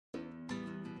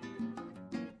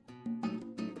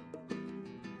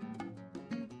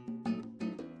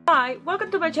Hi, welcome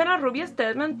to my channel Ruby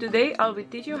Stedman. Today I'll be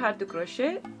teaching you how to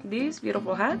crochet this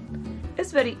beautiful hat.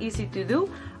 It's very easy to do.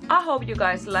 I hope you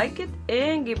guys like it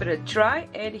and give it a try.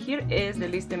 And here is the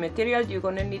list of material you're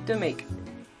gonna need to make it.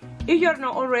 If you're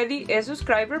not already a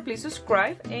subscriber, please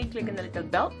subscribe and click on the little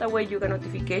bell. That way you get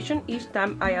notification each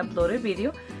time I upload a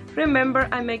video. Remember,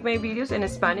 I make my videos in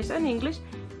Spanish and English.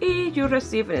 If you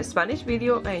receive a Spanish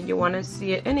video and you want to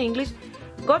see it in English,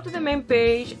 go to the main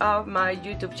page of my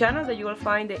YouTube channel that you will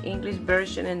find the English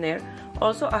version in there.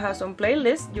 Also, I have some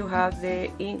playlists. You have the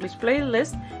English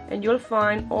playlist and you'll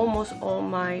find almost all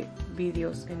my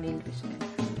videos in English.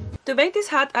 To make this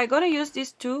hat, I'm gonna use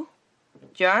these two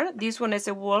jars. This one is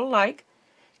a wool-like,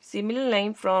 similar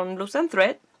length from loose and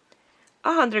thread.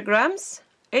 100 grams,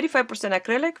 85%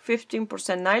 acrylic,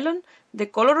 15% nylon. The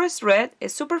color is red, a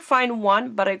super fine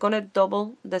one, but I'm gonna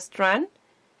double the strand.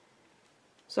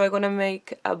 So I'm gonna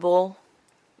make a ball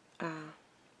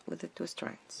with the two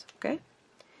strands, okay?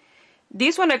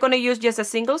 This one I'm gonna use just a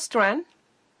single strand.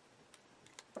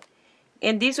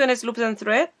 And this one is loop and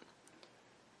thread.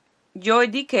 Joy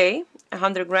DK,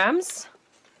 100 grams.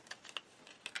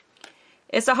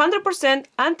 It's 100%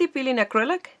 anti-peeling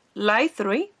acrylic, light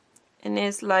 3, and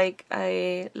it's like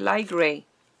a light gray.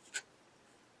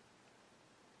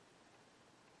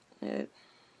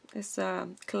 It's a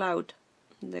cloud,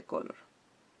 the color.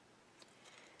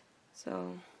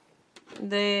 So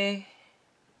the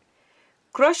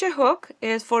crochet hook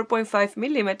is 4.5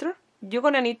 millimeter. You're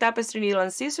gonna need tapestry needle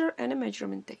and scissors and a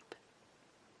measurement tape.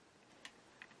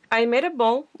 I made a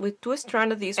ball with two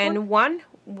strands of this one and one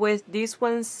with this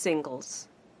one singles.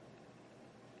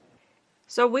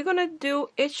 So we're gonna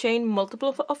do a chain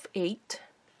multiple of 8.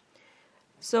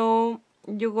 So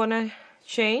you're gonna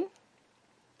chain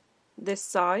the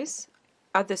size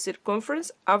of the circumference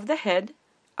of the head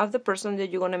of the person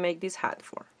that you're going to make this hat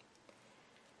for.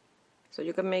 So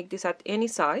you can make this at any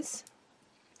size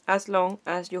as long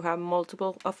as you have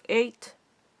multiple of 8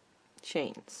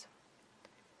 chains.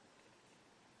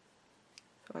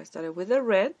 So I started with the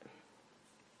red,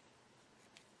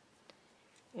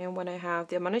 and when I have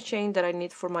the amount of chain that I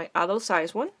need for my adult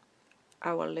size one,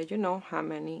 I will let you know how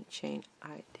many chain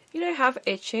I did. Here I have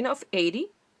a chain of 80.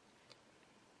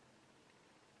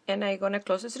 And I'm going to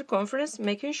close the circumference,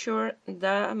 making sure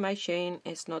that my chain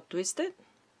is not twisted,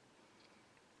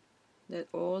 that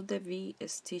all the V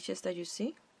stitches that you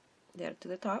see, they're to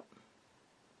the top.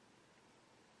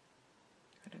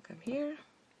 I'm going to come here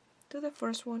to the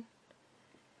first one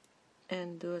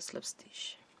and do a slip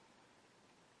stitch.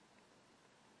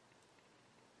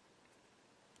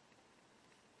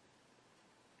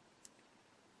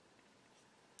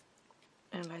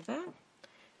 And like that,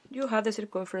 you have the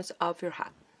circumference of your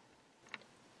hat.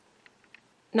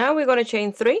 Now we're going to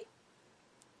chain 3,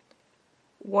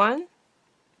 1,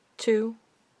 2,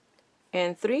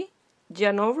 and 3,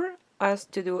 yarn over as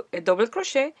to do a double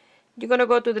crochet. You're going to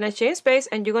go to the next chain space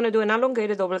and you're going to do an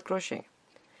elongated double crochet.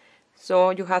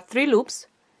 So you have 3 loops.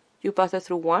 You pass it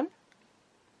through 1,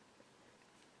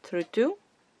 through 2,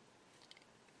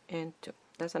 and 2.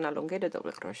 That's an elongated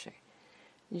double crochet.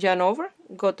 Yarn over,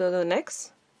 go to the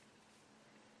next,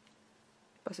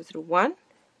 pass it through 1,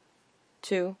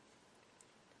 2,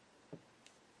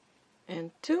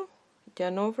 and 2,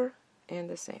 yarn over, and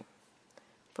the same,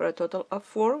 for a total of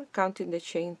 4, counting the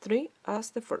chain 3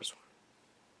 as the first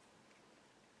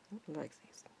one, like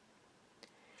this.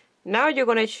 Now you're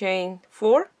going to chain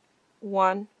 4,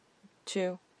 1,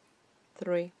 2,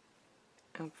 3,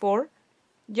 and 4,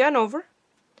 yarn over.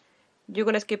 You're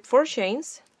going to skip 4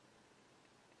 chains,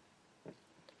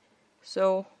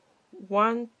 so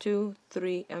 1, 2,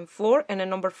 3, and 4, and then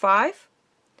number 5,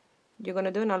 you're going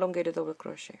to do an elongated double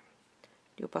crochet.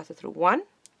 You pass it through 1,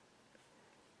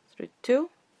 through 2,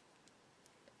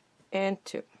 and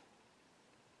 2.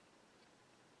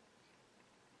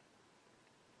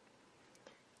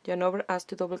 Yarn over as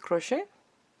to double crochet.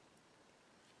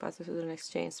 Pass it through the next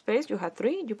chain space. You have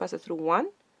 3. You pass it through 1,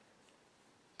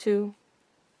 2,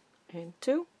 and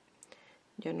 2.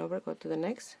 Yarn over, go to the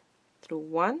next, through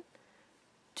 1,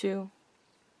 2,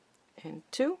 and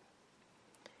 2.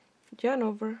 Yarn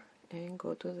over and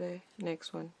go to the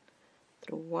next one,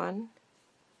 through 1,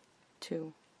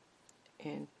 2,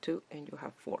 and 2, and you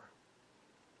have 4.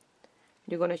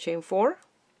 You're going to chain 4,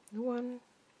 1,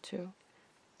 2,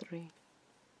 3,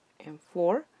 and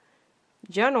 4.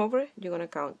 Yarn over, you're going to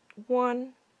count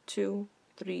 1, 2,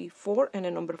 3, 4, and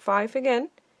then number 5 again.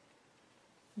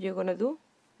 You're going to do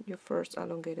your first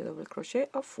elongated double crochet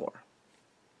of 4.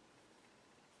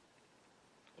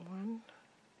 1,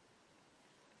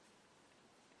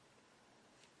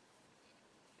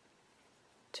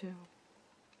 2,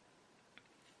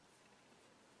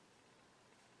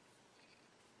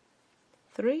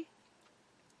 3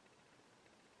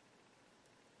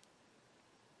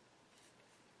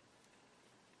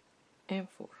 and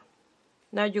 4.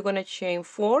 Now you're going to chain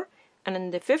 4, and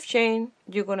in the 5th chain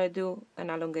you're going to do an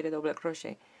elongated double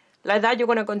crochet. Like that you're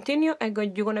going to continue, and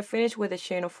you're going to finish with a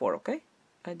chain of 4, okay,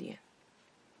 at the end.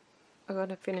 I'm going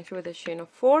to finish with a chain of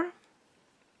 4,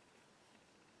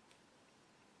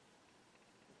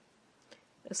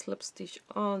 a slip stitch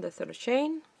on the 3rd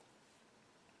chain,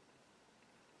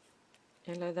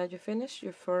 and like that you finish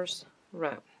your first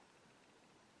round.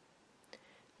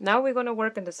 Now we're going to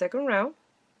work in the 2nd round,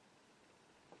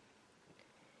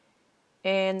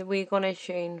 and we're going to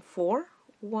chain 4,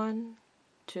 1,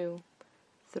 2,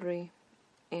 3,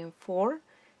 and 4,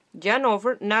 yarn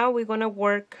over. Now we're going to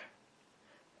work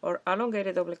our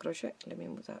elongated double crochet. Let me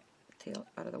move that tail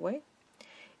out of the way.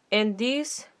 And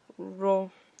this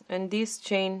row and this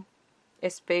chain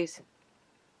space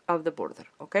of the border,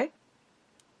 okay?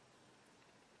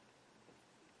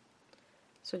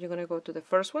 So you're going to go to the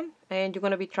first one, and you're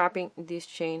going to be trapping this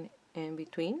chain in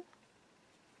between.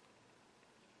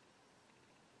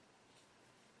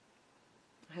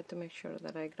 I had to make sure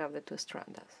that I grab the 2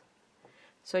 strands.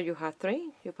 So you have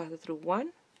 3, you pass it through 1,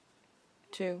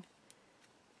 2,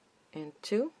 and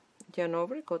 2, yarn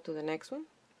over, go to the next one,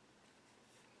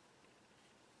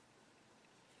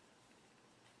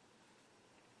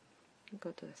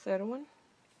 go to the 3rd one,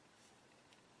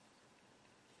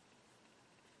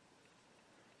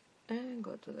 and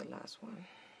go to the last one,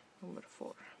 number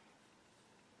 4.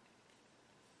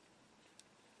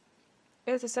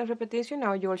 It's the same repetition.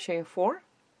 Now you will chain 4,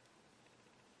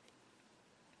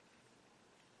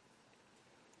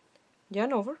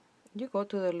 yarn over, you go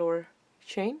to the lower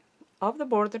chain of the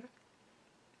border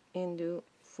and do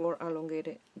 4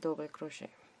 elongated double crochet.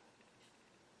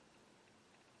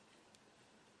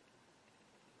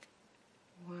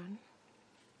 1,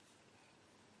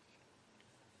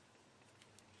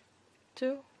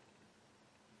 2,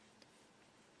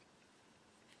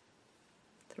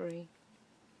 3,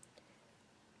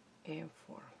 and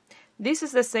 4. This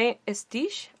is the same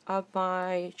stitch of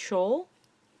my shawl,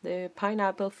 the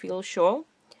pineapple field shawl.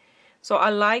 So I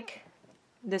like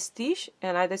the stitch,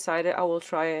 and I decided I will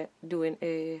try doing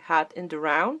a hat in the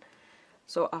round.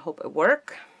 So I hope it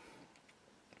works.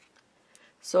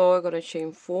 So I'm gonna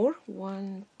chain 4,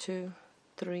 1, 2,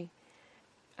 3,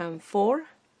 and 4,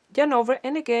 yarn over,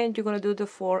 and again you're gonna do the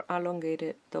 4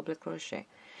 elongated double crochet.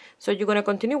 So you're gonna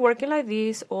continue working like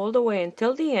this all the way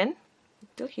until the end,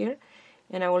 until here,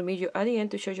 and I will meet you at the end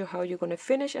to show you how you're gonna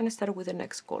finish and start with the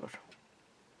next color.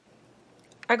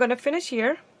 I'm gonna finish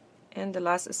here, and the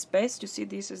last space, you see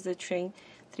this is the chain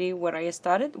 3 where I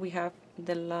started. We have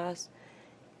the last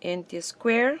empty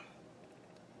square.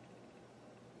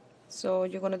 So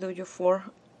you're gonna do your 4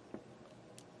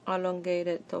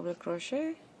 elongated double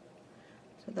crochet.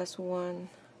 So that's 1,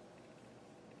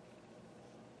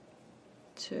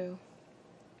 2,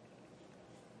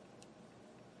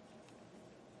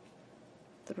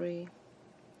 3,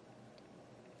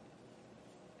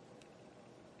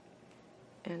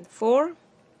 and 4.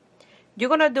 You're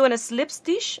gonna do a slip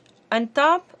stitch on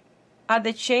top of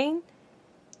the chain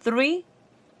 3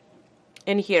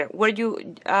 in here where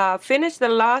you finish the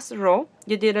last row.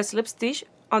 You did a slip stitch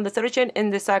on the 3rd chain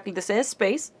in exactly the same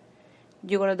space.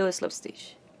 You're gonna do a slip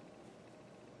stitch,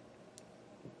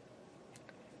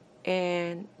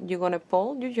 and you're gonna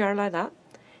pull your yarn like that.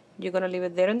 You're gonna leave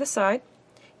it there on the side,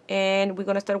 and we're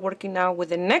gonna start working now with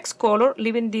the next color,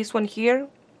 leaving this one here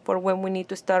for when we need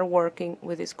to start working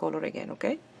with this color again,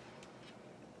 okay?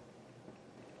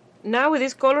 Now with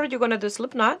this color you're gonna do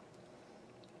slip knot,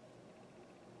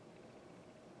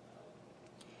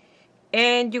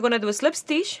 and you're gonna do a slip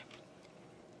stitch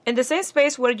in the same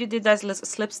space where you did that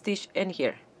slip stitch in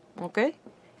here, okay?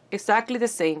 Exactly the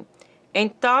same.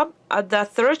 And top of the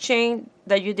 3rd chain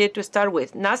that you did to start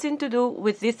with. Nothing to do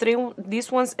with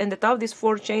these ones in the top, these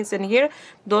 4 chains in here.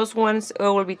 Those ones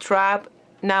will be trapped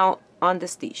now on the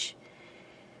stitch.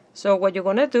 So what you're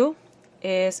gonna do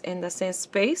is in the same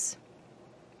space,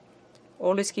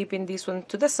 always keeping this one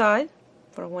to the side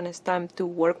for when it's time to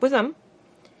work with them.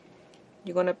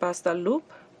 You're gonna pass that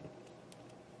loop,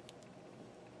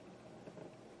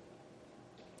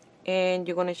 and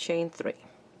you're gonna chain 3.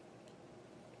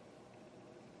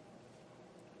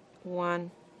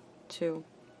 1, 2,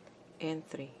 and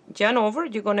 3. Yarn over,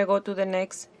 you're gonna go to the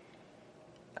next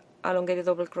elongated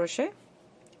double crochet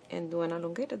and do an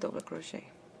elongated double crochet,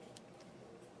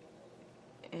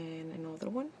 and another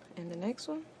one, and the next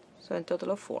one. So a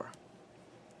total of 4.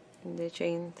 And the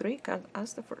chain 3 counts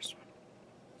as the first one.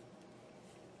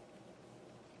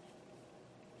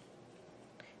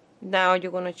 Now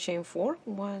you're going to chain 4,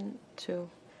 1, 2,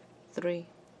 3,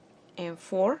 and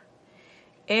 4,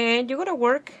 and you're going to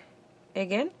work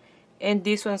again, and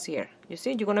this one's here. You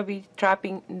see, you're going to be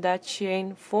trapping that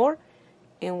chain 4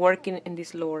 and working in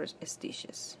these lower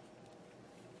stitches.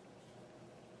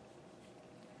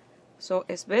 So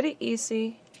it's very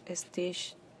easy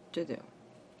stitch to do.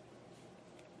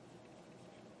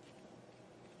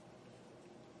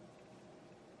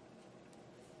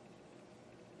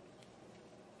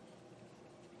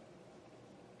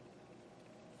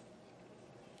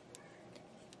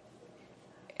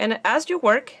 And as you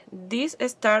work, these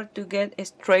start to get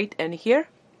straight in here.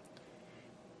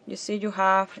 You see you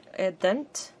have a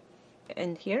dent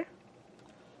in here.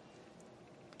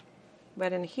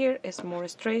 But in here it's more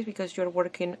straight because you're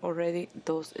working already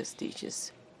those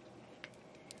stitches.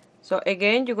 So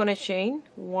again, you're going to chain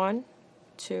 1,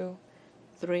 2,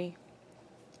 3,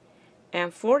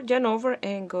 and 4, yarn over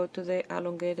and go to the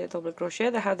elongated double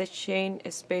crochet that have the chain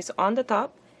space on the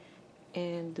top,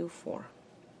 and do 4.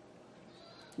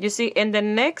 You see, in the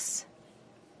next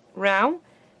round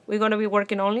we're going to be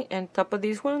working only on top of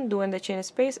this one, doing the chain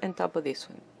space on top of this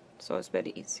one. So it's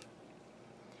very easy.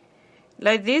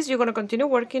 Like this, you're going to continue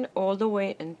working all the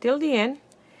way until the end,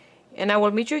 and I will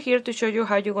meet you here to show you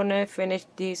how you're going to finish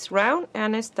this round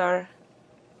and start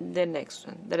the next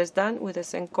one that is done with the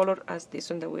same color as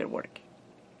this one that we're working.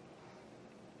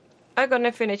 I'm going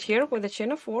to finish here with a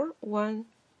chain of 4, 1,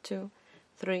 2,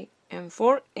 3, and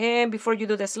 4, and before you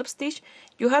do the slip stitch,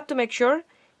 you have to make sure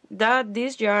that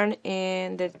this yarn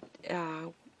and the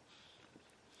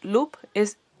loop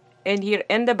is in here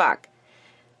in the back.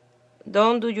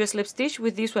 Don't do your slip stitch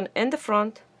with this one in the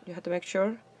front. You have to make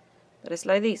sure that it's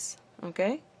like this,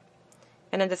 okay?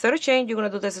 And in the third chain, you're going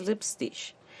to do the slip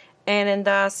stitch. And in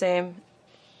the same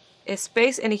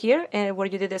space in here, and where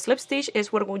you did the slip stitch,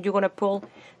 is where you're going to pull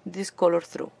this color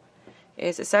through.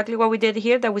 It's exactly what we did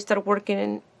here, that we start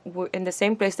working in the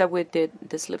same place that we did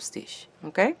the slip stitch,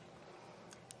 okay?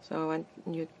 So I want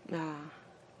you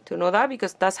to know that,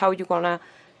 because that's how you're going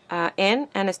to end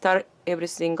and start every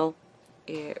single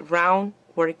round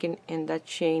working in that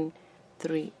chain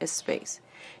 3 space.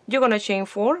 You're going to chain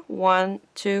 4, 1,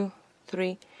 2,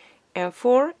 3, and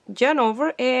 4, yarn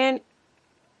over, and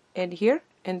here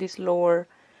in this lower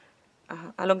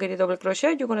elongated double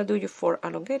crochet, you're going to do your 4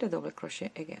 elongated double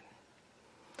crochet again.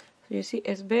 So you see,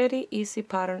 it's very easy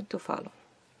pattern to follow.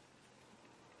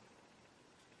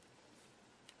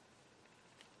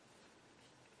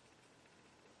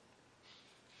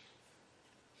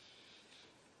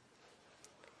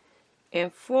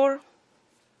 And 4.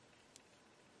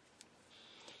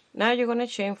 Now you're going to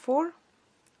chain 4,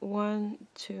 1,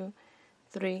 2,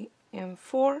 3, and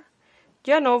 4,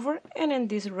 yarn over, and in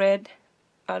this red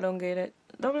elongated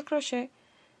double crochet,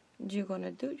 you're going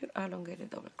to do your elongated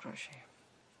double crochet.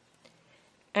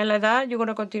 And like that, you're going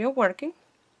to continue working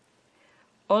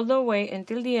all the way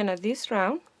until the end of this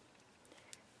round,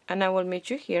 and I will meet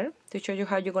you here to show you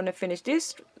how you're going to finish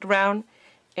this round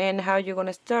and how you're going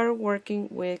to start working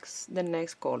with the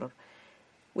next color.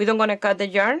 We don't going to cut the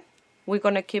yarn. We're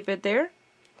going to keep it there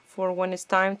for when it's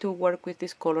time to work with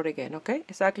this color again, okay?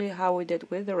 Exactly how we did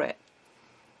with the red.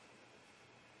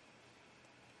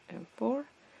 And 4,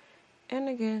 and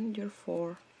again your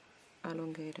 4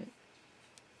 elongated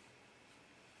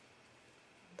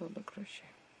double crochet.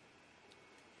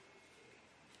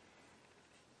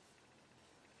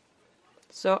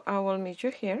 So I will meet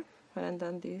you here when I'm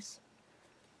done this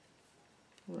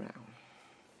round.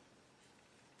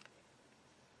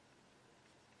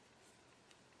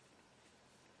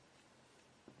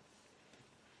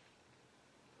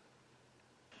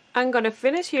 I'm gonna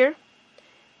finish here,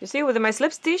 you see, with my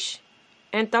slip stitch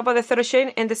and top of the third chain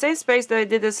in the same space that I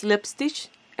did the slip stitch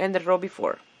in the row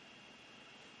before.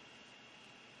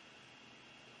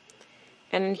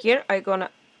 And in here I'm gonna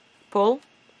pull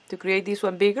to create this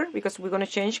one bigger, because we're gonna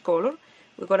change color.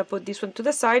 We're gonna put this one to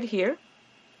the side here.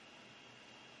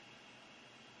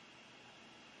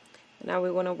 Now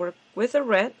we're gonna work with the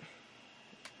red.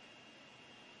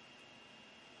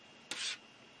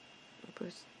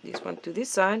 Put this one to this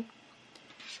side,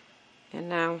 and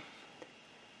now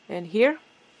and here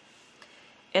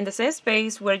in the same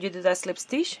space where you do that slip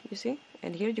stitch, you see,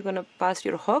 and here you're gonna pass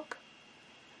your hook,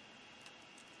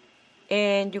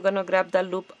 and you're gonna grab that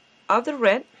loop of the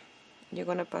red. You're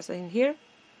gonna pass it in here.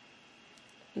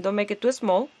 Don't make it too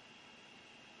small,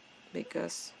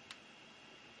 because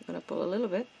you're gonna pull a little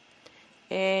bit,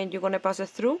 and you're gonna pass it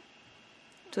through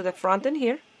to the front in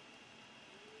here,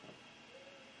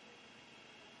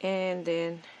 and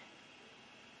then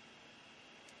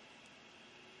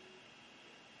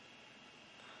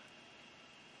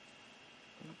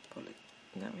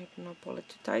Now we cannot pull it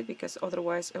too tight because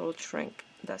otherwise it will shrink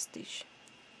that stitch.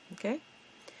 Okay,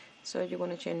 so you're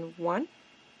going to chain 1,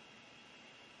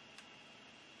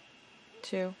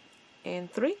 2,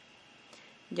 and 3.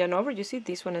 Yarn over. You see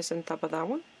this one is on top of that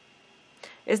one.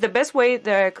 It's the best way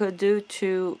that I could do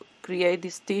to create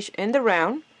this stitch in the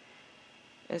round.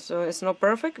 So it's not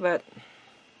perfect, but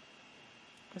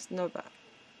it's not bad.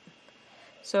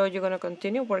 So you're going to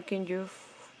continue working your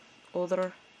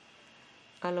other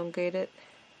elongated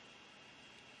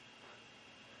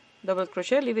double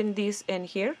crochet, leaving this in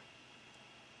here.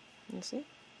 You see,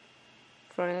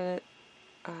 for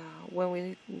when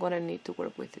we're going to need to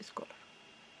work with this color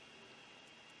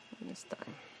this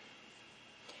time.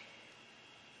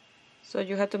 So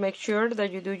you have to make sure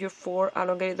that you do your 4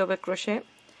 elongated double crochet,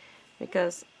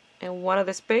 because in one of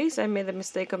the space I made the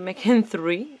mistake of making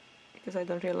 3 because I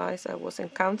don't realize I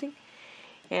wasn't counting,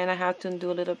 and I have to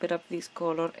do a little bit of this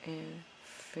color and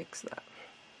fix that.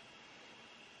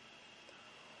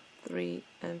 3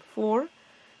 and 4.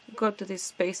 Go to this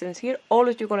space in here.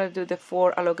 Always you're going to do the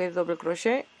 4 elongated double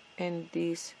crochet in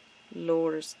these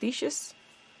lower stitches.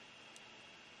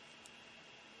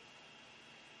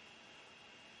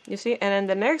 You see, and in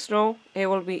the next row it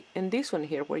will be in this one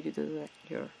here where you do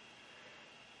your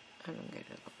elongated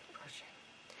double crochet.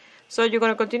 So you're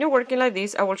going to continue working like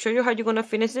this. I will show you how you're going to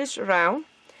finish this round,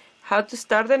 how to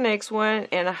start the next one,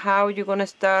 and how you're going to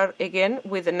start again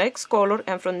with the next color,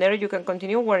 and from there you can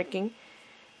continue working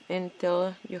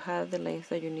until you have the length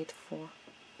that you need for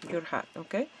your hat.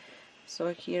 Okay,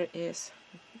 so here is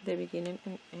the beginning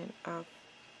and end of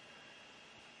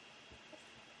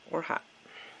our hat.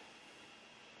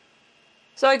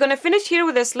 So I'm going to finish here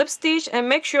with a slip stitch, and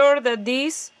make sure that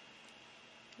this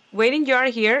waiting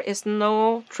yarn here is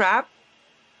no trap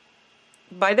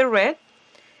by the red.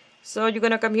 So you're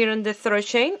going to come here on the 3rd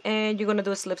chain and you're going to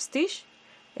do a slip stitch,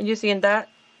 and you see in that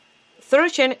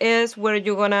 3rd chain is where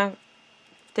you're going to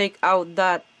take out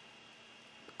that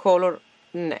color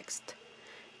next.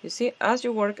 You see, as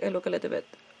you work it look a little bit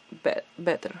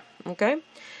better. Okay,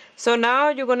 so now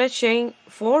you're going to chain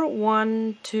 4,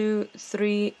 1, 2,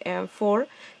 3, and 4,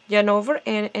 yarn over,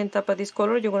 and on top of this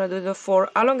color you're going to do the 4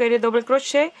 elongated double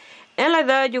crochet, and like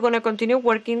that you're going to continue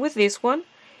working with this one.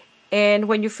 And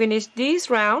when you finish this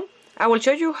round, I will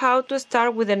show you how to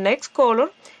start with the next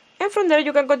color, and from there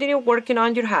you can continue working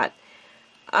on your hat.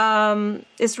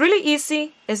 It's really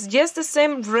easy. It's just the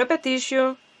same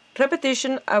repetition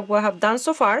of what I have done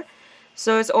so far.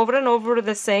 So it's over and over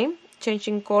the same,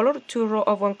 changing color, 2 rows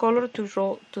of one color, 2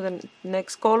 rows to the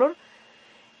next color,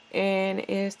 and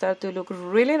it starts to look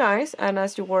really nice, and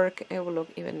as you work it will look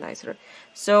even nicer.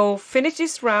 So finish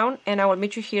this round and I will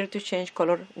meet you here to change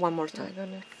color one more time. I'm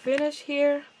gonna finish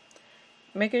here,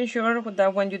 making sure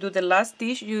that when you do the last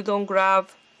stitch you don't grab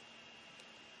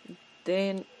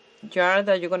the yarn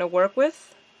that you're gonna work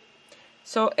with.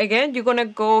 So again you're gonna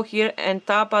go here and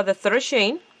top of the 3rd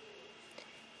chain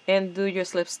and do your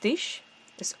slip stitch.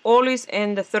 It's always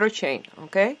in the 3rd chain,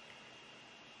 okay?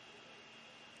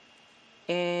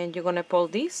 And you're gonna pull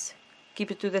this,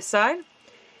 keep it to the side.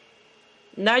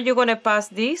 Now you're gonna pass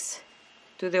this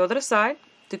to the other side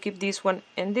to keep this one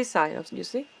in this side. You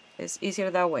see, it's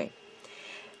easier that way.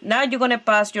 Now you're gonna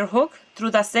pass your hook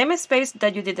through the same space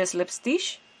that you did the slip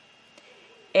stitch,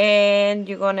 and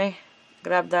you're gonna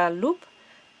grab that loop,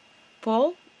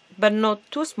 pull, but not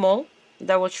too small,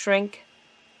 that will shrink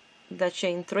the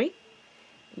chain 3.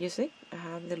 You see, I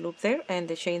have the loop there, and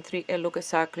the chain 3 it look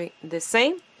exactly the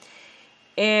same.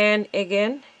 And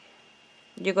again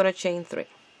you're gonna chain 3,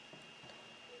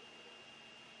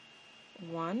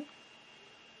 1,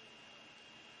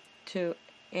 2,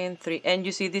 and 3, and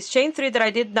you see this chain 3 that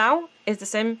I did now is the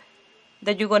same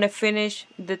that you're gonna finish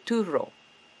the 2 row,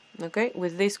 okay,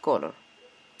 with this color,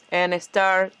 and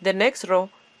start the next row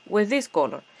with this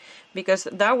color, because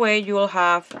that way you will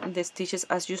have the stitches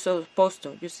as you're supposed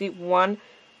to. You see, one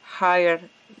higher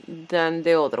than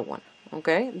the other one,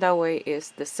 okay, that way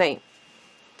is the same.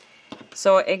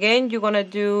 So again you're gonna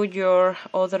do your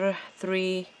other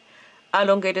 3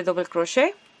 elongated double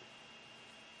crochet.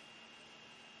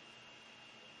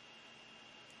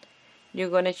 You're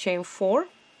gonna chain 4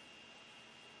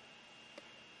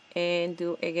 and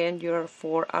do again your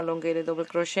 4 elongated double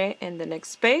crochet in the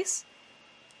next space,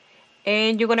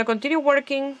 and you're gonna continue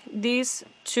working these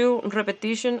 2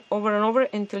 repetitions over and over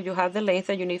until you have the length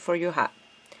that you need for your hat.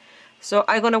 So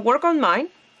I'm gonna work on mine.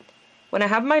 When I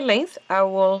have my length, I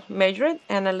will measure it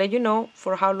and I'll let you know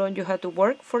for how long you have to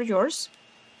work for yours.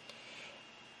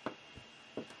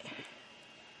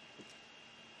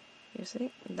 You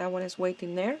see, that one is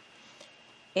waiting there.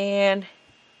 And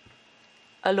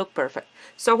look perfect.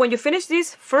 So when you finish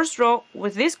this first row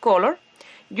with this color,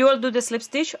 you will do the slip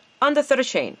stitch on the third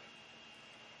chain.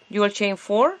 You will chain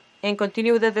 4 and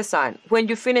continue with the design. When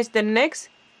you finish the next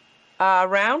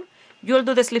round, you will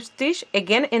do the slip stitch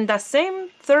again in the same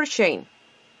third chain.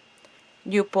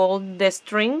 You pull the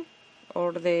string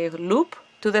or the loop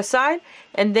to the side,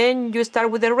 and then you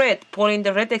start with the red, pulling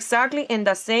the red exactly in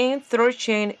the same third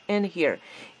chain in here,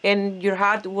 and your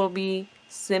hat will be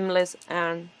seamless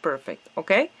and perfect.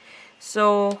 Okay,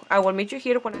 so I will meet you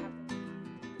here when I have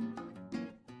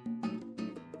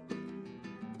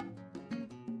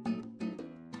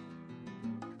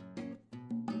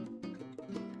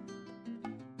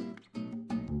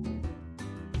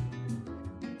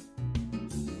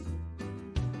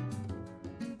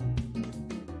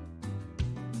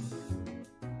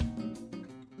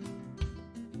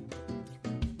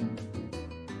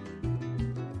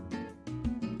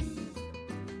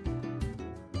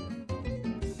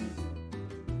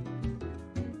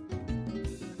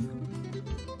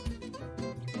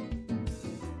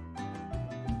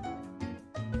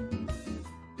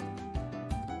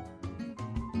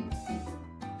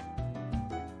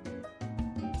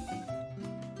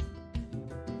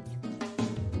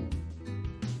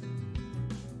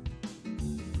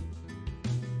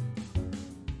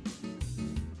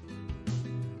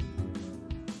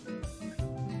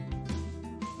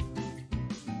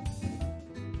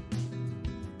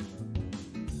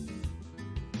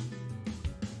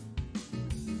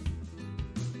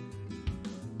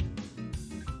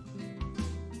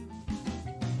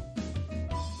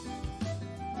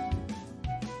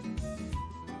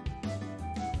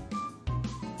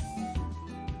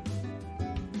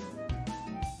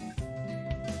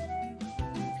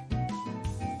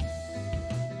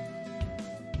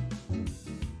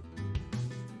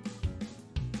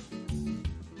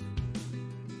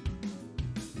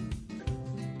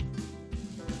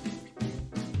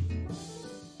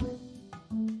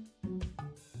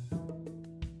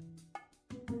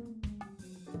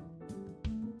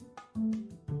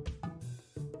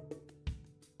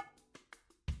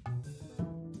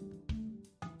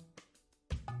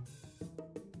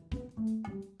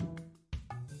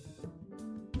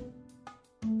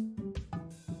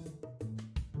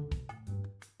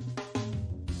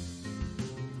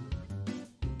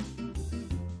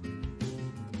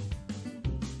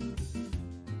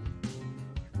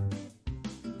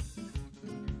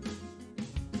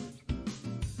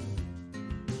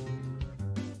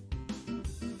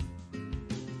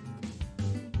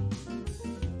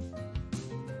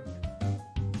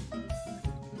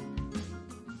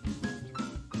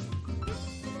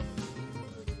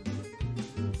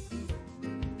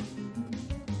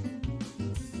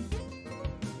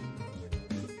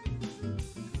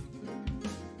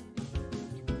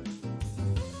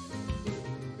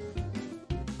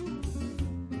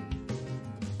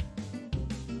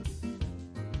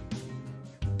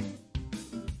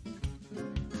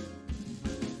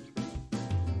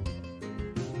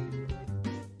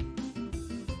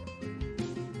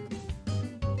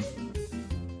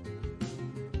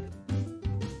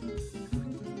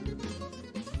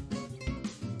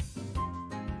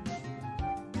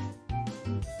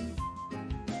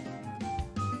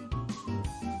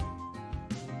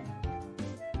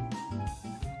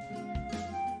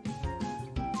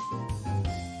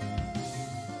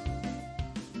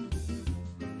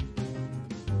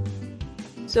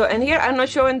So, and here I'm not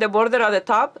showing the border at the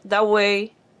top. That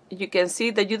way you can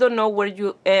see that you don't know where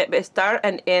you start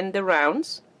and end the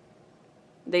rounds.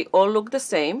 They all look the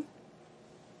same.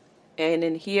 And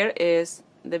in here is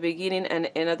the beginning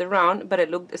and end of the round, but it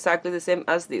looked exactly the same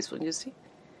as this one, you see.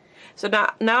 So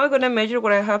now I'm going to measure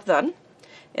what I have done.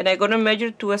 And I'm going to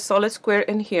measure to a solid square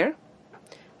in here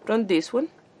from this one.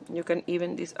 You can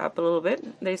even this up a little bit.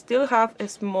 They still have a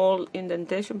small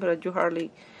indentation, but you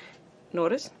hardly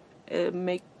notice.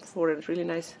 Make for a really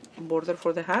nice border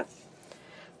for the hat.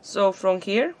 So from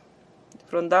here,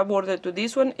 from that border to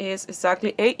this one is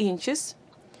exactly 8 inches,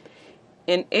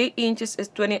 and 8 inches is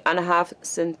 20.5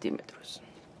 centimeters.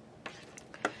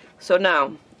 So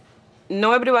now,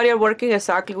 not everybody are working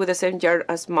exactly with the same yarn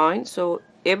as mine, so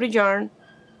every yarn,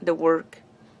 the work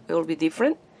will be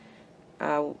different.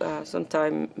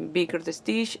 Sometimes bigger the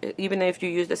stitch, even if you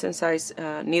use the same size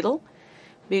needle,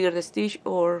 bigger the stitch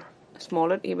or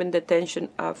smaller, even the tension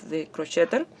of the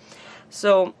crocheter.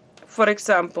 So for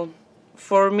example,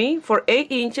 for me, for 8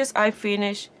 inches I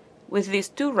finish with these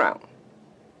 2 rounds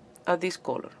of this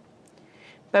color,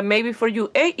 but maybe for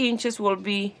you 8 inches will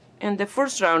be in the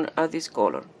first round of this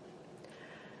color.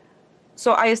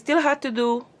 So I still had to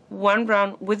do 1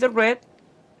 round with the red,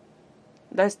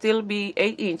 that still be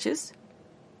 8 inches,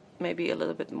 maybe a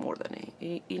little bit more than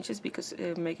 8 inches, because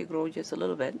it make it grow just a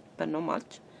little bit, but not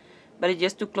much. But it's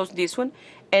just to close this one,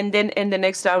 and then in the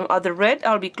next round of the red,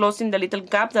 I'll be closing the little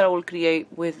gap that I will create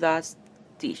with that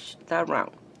stitch, that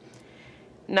round.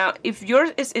 Now, if yours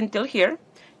is until here,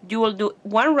 you will do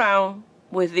one round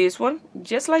with this one,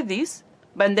 just like this,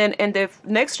 but then in the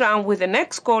next round with the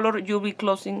next color, you'll be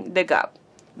closing the gap,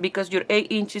 because your 8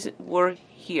 inches were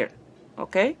here,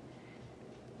 okay?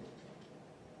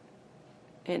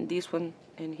 And this one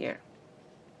in here.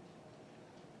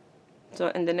 So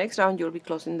in the next round, you'll be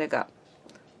closing the gap.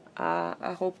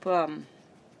 I hope I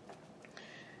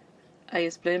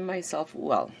explained myself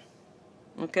well,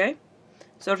 okay?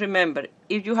 So remember,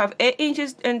 if you have 8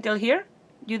 inches until here,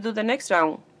 you do the next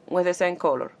round with the same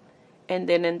color, and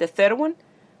then in the third one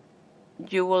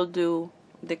you will do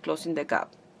the closing the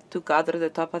gap to gather the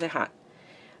top of the hat.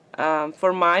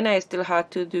 For mine, I still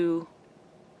had to do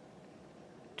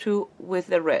 2 with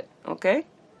the red, okay?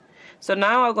 So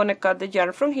now I'm gonna cut the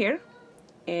yarn from here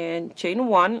and chain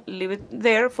 1, leave it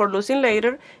there for losing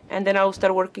later, and then I'll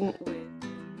start working with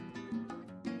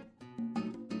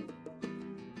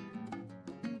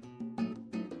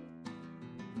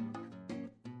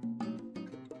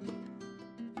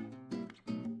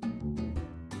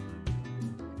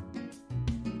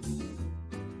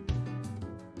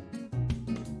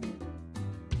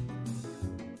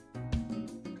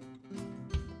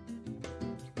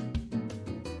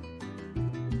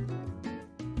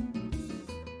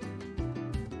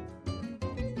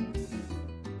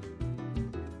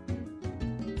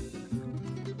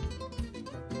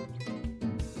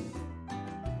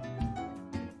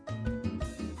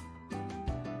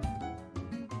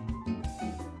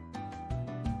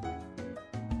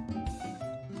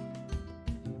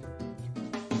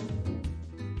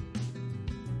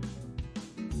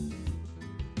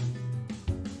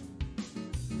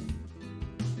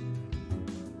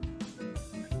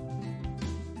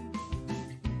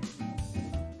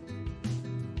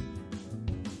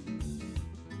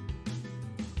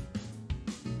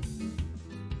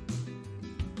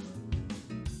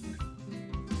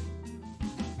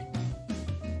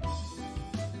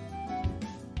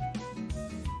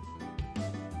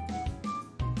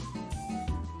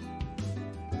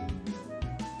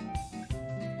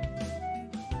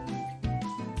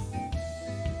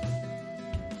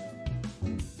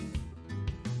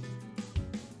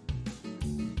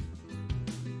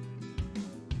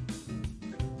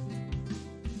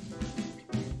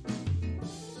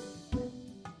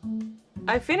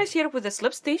I finished here with the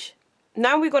slip stitch.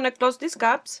 Now we're going to close these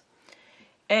gaps,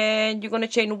 and you're going to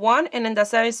chain 1, and in the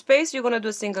same space you're going to do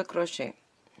a single crochet.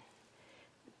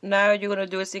 Now you're going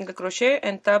to do a single crochet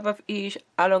on top of each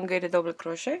elongated double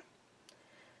crochet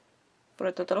for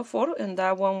a total of 4, and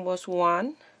that one was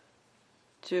 1,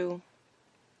 2,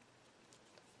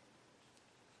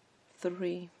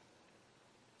 3,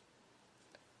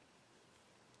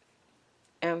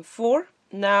 and 4.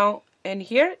 Now in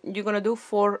here you're going to do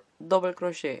 4 double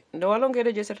crochet, no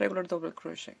elongated, just a regular double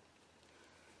crochet.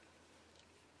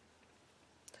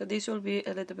 So this will be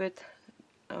a little bit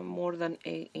more than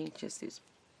 8 inches is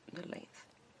the length.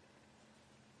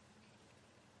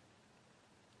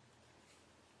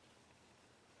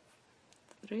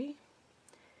 Three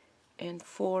and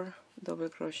 4 double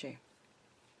crochet.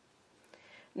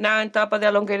 Now on top of the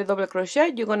elongated double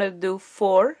crochet, you're gonna do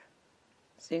 4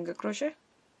 single crochet.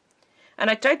 And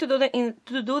I try to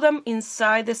do them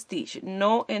inside the stitch,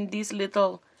 no in this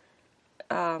little,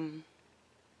 grabbing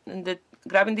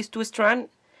these 2 strands,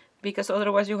 because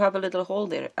otherwise you have a little hole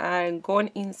there. I'm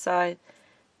going inside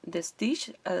the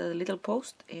stitch, a little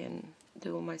post, and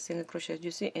do my single crochet. You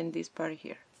see in this part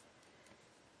here.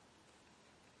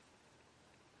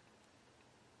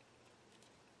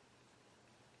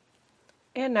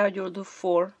 And now you'll do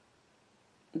 4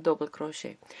 double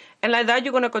crochet, and like that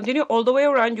you're going to continue all the way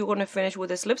around. You're going to finish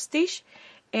with a slip stitch,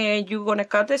 and you're going to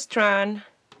cut the strand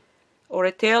or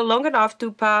a tail long enough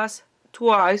to pass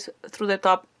twice through the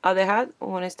top of the hat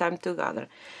when it's time to gather.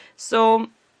 So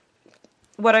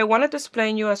what I wanted to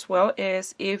explain you as well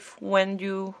is, if when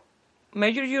you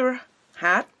measure your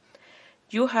hat,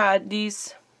 you had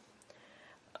this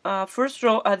first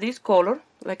row at this color,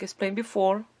 like I explained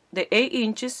before, the 8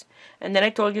 inches, and then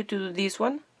I told you to do this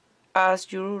one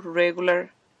as your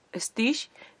regular stitch,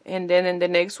 and then in the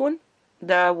next one,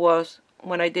 that was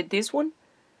when I did this one,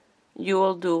 you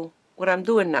will do what I'm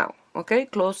doing now, okay,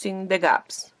 closing the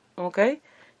gaps, okay,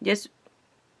 just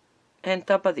on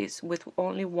top of this with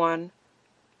only 1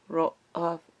 row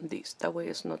of this, that way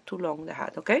it's not too long, the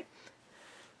hat, okay.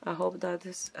 I hope that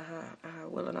is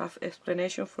well enough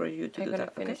explanation for you to do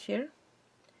that. Finish here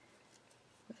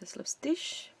with a slip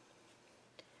stitch.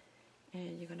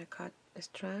 and you're gonna cut the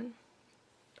strand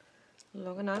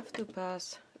long enough to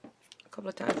pass a couple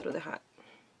of times through the hat.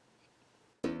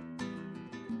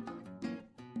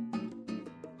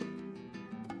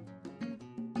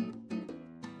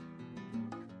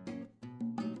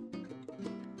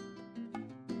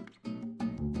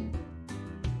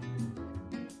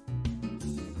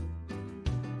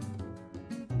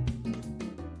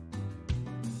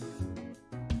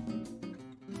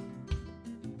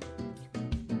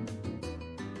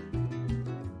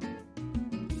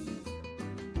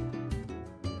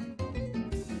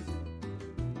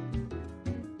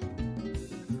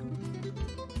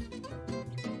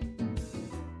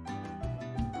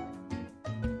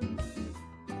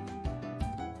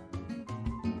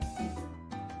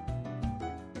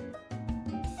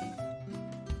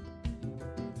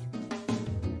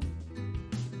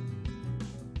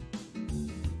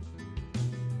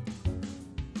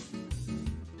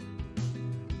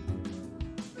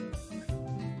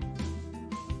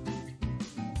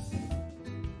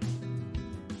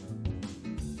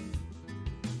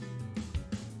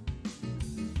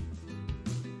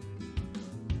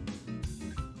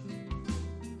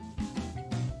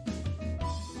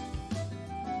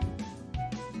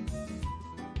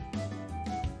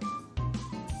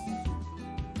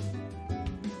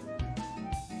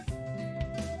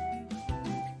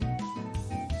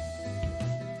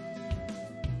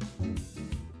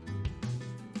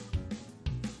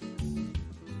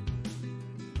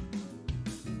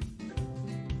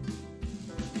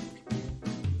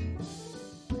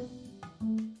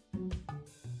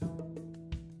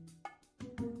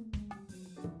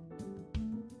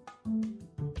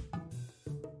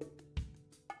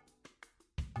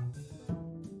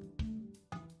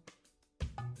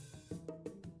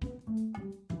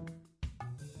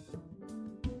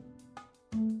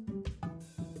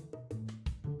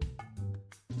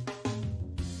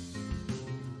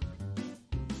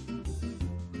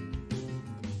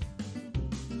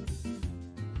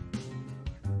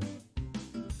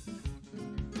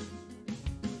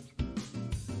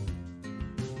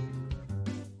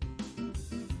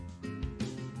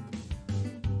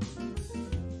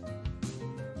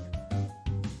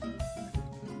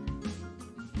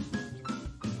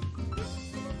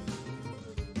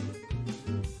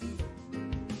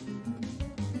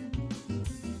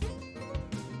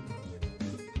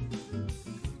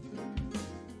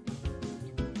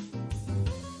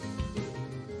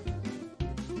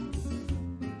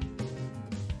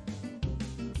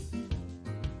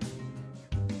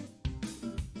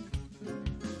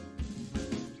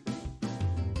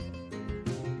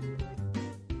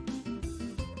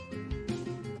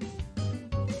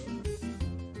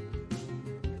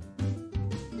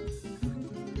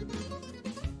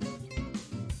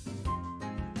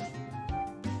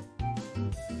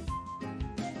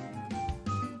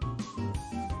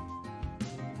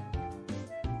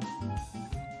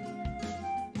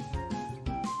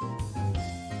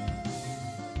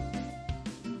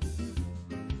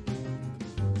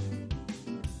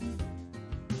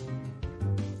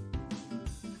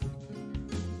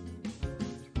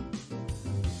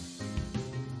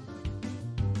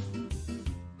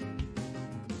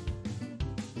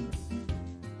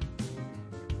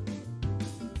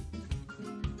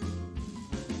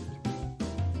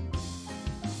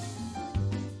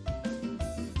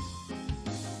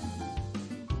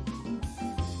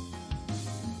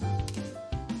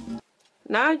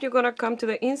 Now you're gonna come to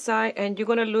the inside and you're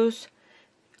gonna loose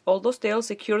all those tails,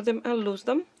 secure them and loose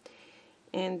them.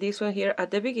 And this one here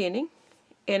at the beginning.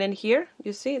 And then here,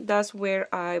 you see, that's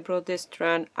where I brought this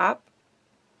strand up.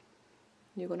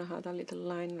 You're gonna have a little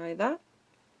line like that.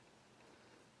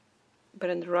 But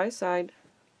on the right side,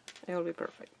 it will be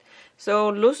perfect. So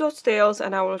loose those tails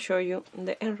and I will show you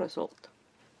the end result.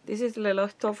 This is the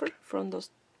leftover from those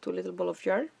two little balls of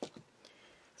yarn.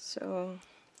 So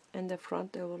in the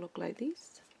front it will look like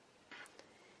this,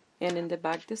 and in the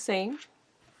back the same.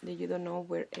 You don't know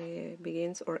where it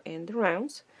begins or ends the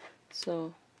rounds,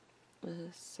 so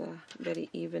it's a very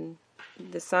even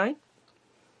design.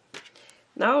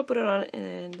 Now I'll put it on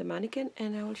in the mannequin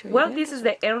and I will show you. Well, this is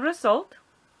the end result,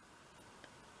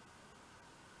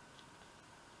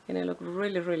 and it looks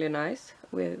really nice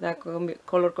with that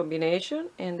color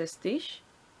combination and the stitch.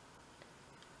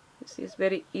 You see, it's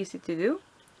very easy to do.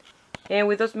 And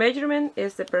with those measurements,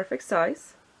 it's the perfect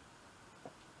size.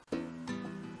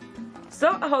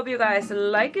 So I hope you guys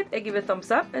like it and give it a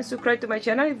thumbs up and subscribe to my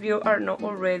channel if you are not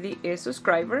already a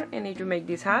subscriber. And if you make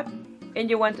this hat and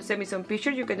you want to send me some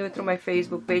pictures, you can do it through my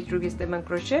Facebook page, Ruby Stedman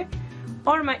Crochet,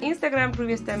 or my Instagram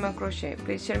Ruby Stedman Crochet.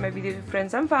 Please share my videos with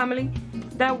friends and family.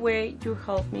 That way you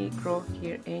help me grow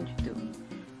here in YouTube.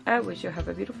 I wish you have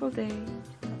a beautiful day.